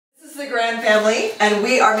the Grand Family, and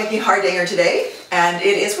we are making Hardanger today. And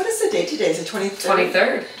it is, what is the date today? Is it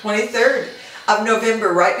 23rd? 23rd of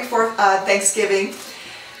November, right before Thanksgiving.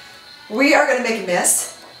 We are going to make a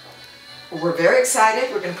mess. We're very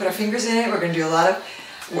excited. We're going to put our fingers in it. We're going to do a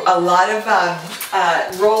lot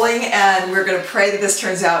of rolling, and we're going to pray that this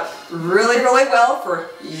turns out really, really well for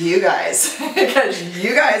you guys, because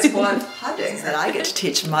you guys want Hardanger. And I get to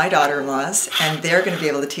teach my daughter-in-laws, and they're going to be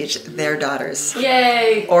able to teach their daughters.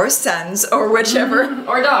 Yay! Or sons, or whichever.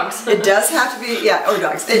 Or dogs. It does have to be, yeah, or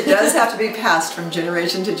dogs. It does have to be passed from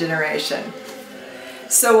generation to generation.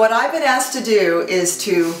 So what I've been asked to do is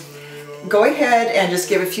to go ahead and just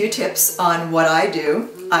give a few tips on what I do.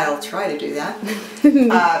 I'll try to do that.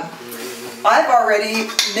 I've already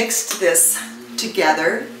mixed this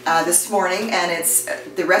together this morning, and it's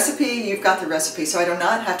the recipe. You've got the recipe, so I do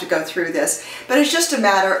not have to go through this. But it's just a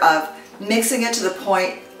matter of mixing it to the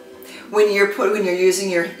point when you're using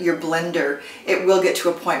your blender, it will get to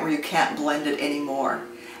a point where you can't blend it anymore,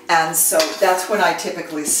 and so that's when I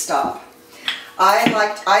typically stop.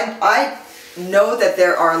 I know that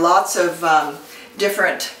there are lots of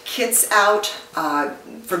different kits out.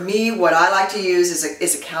 For me, what I like to use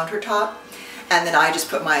is a countertop, and then I just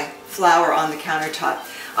put my flour on the countertop.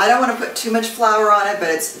 I don't want to put too much flour on it,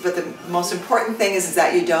 but the most important thing is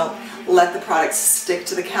that you don't let the product stick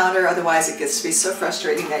to the counter. Otherwise, it gets to be so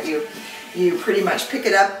frustrating that you pretty much pick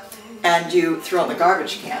it up and you throw it in the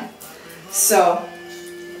garbage can. So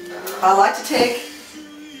I like to take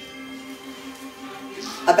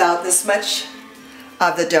about this much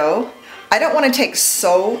of the dough. I don't want to take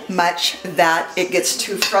so much that it gets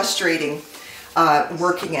too frustrating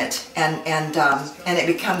working it, and it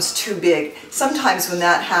becomes too big. Sometimes when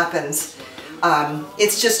that happens,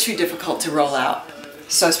 it's just too difficult to roll out.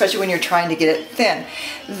 So especially when you're trying to get it thin.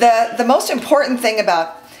 The most important thing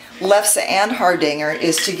about lefse and Hardanger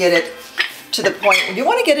is to get it to the point, you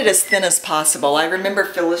want to get it as thin as possible. I remember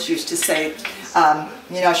Phyllis used to say,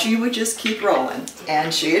 you know, she would just keep rolling,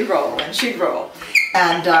 and she'd roll, and she'd roll.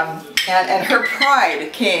 And her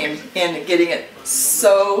pride came in getting it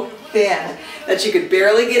so thin that you could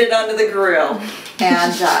barely get it onto the grill,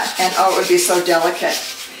 and oh, it would be so delicate.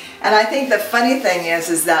 And I think the funny thing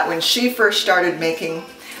is that when she first started making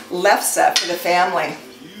lefse for the family,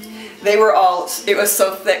 they were all, it was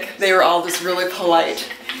so thick, they were all just really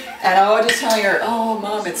polite. And I was just telling her, oh,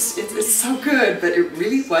 Mom, it's so good, but it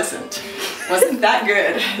really wasn't that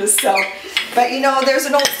good. So, but you know, there's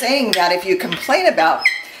an old saying that if you complain about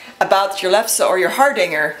your lefse or your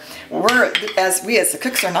Hardanger, we as the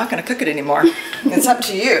cooks are not going to cook it anymore. It's up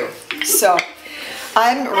to you. So,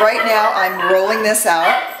 right now I'm rolling this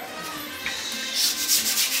out.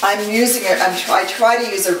 I'm using it. I try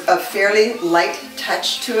to use a fairly light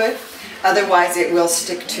touch to it, otherwise it will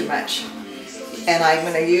stick too much. And I'm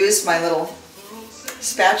going to use my little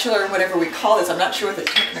spatula or whatever we call this. I'm not sure what the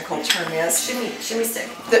technical term is. Shimmy stick.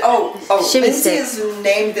 Lindsay has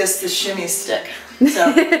named this the shimmy stick.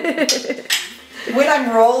 So when I'm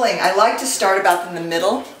rolling, I like to start about in the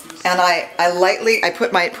middle, and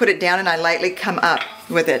I put it down and I lightly come up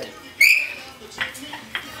with it.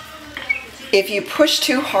 If you push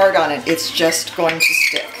too hard on it, it's just going to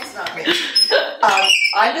stick. That's not me.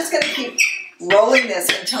 I'm just going to keep rolling this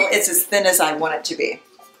until it's as thin as I want it to be.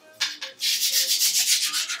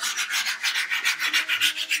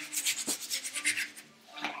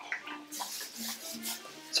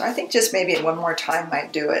 So I think just maybe one more time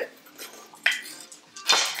might do it.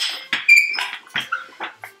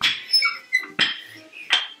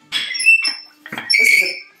 This is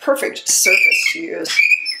a perfect surface to use.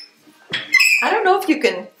 I don't know if you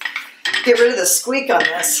can get rid of the squeak on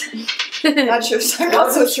this. I'm not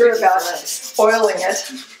so sure about oiling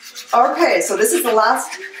it. Okay, so this is the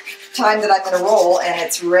last time that I'm going to roll, and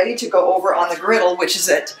it's ready to go over on the griddle, which is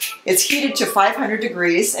it's heated to 500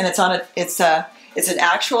 degrees, and it's an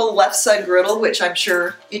actual lefse griddle, which I'm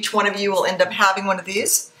sure each one of you will end up having one of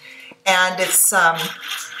these, and it's a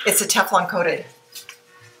Teflon coated.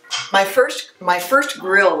 My first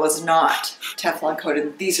grill was not Teflon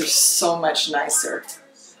coated. These are so much nicer.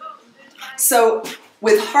 So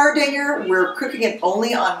with Hardanger, we're cooking it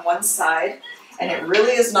only on one side, and it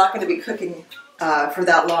really is not going to be cooking for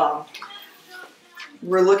that long.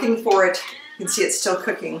 We're looking for it. You can see it's still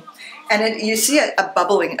cooking, and you see a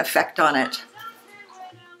bubbling effect on it.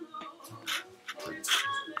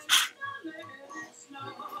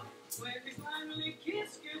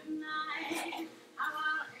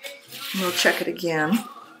 We'll check it again.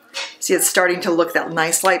 See, it's starting to look that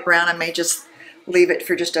nice light brown. I may just leave it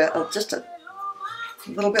for just a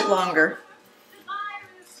little bit longer.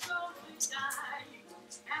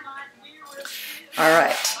 All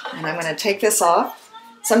right. And I'm going to take this off.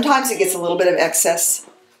 Sometimes it gets a little bit of excess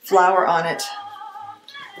flour on it.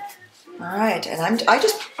 All right, and I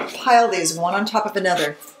just pile these one on top of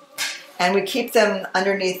another. And we keep them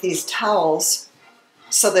underneath these towels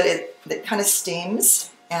so that it kind of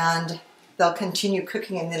steams, and they'll continue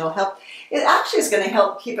cooking, and it'll help. It actually is going to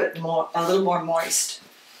help keep it a little more moist.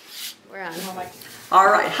 We're on. All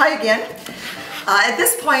right, hi again. At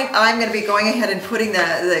this point, I'm going to be going ahead and putting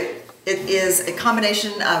it is a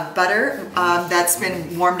combination of butter that's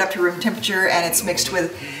been warmed up to room temperature, and it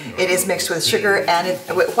is mixed with sugar and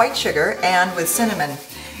with white sugar and with cinnamon.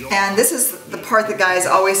 And this is the part that guys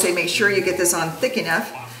always say, make sure you get this on thick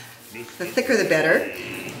enough. The thicker the better.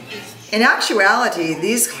 In actuality,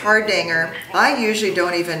 these Hardanger, I usually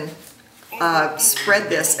don't even spread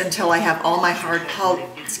this until I have all my Hardanger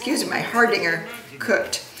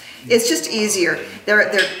cooked. It's just easier. They're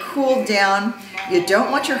cooled down. You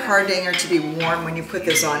don't want your Hardanger to be warm when you put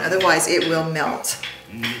this on, otherwise it will melt.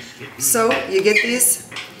 So you get these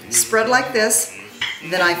spread like this,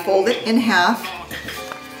 then I fold it in half.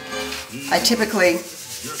 I typically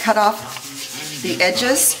cut off the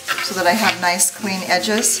edges so that I have nice clean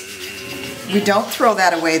edges. We don't throw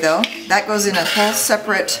that away though. That goes in a whole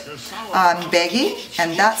separate baggie,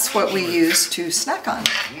 and that's what we use to snack on.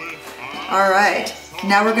 All right,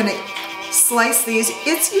 now we're gonna slice these.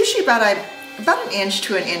 It's usually about an inch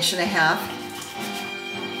to an inch and a half.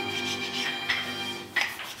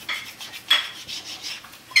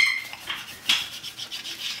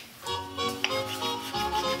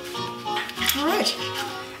 All right,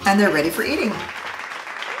 and they're ready for eating.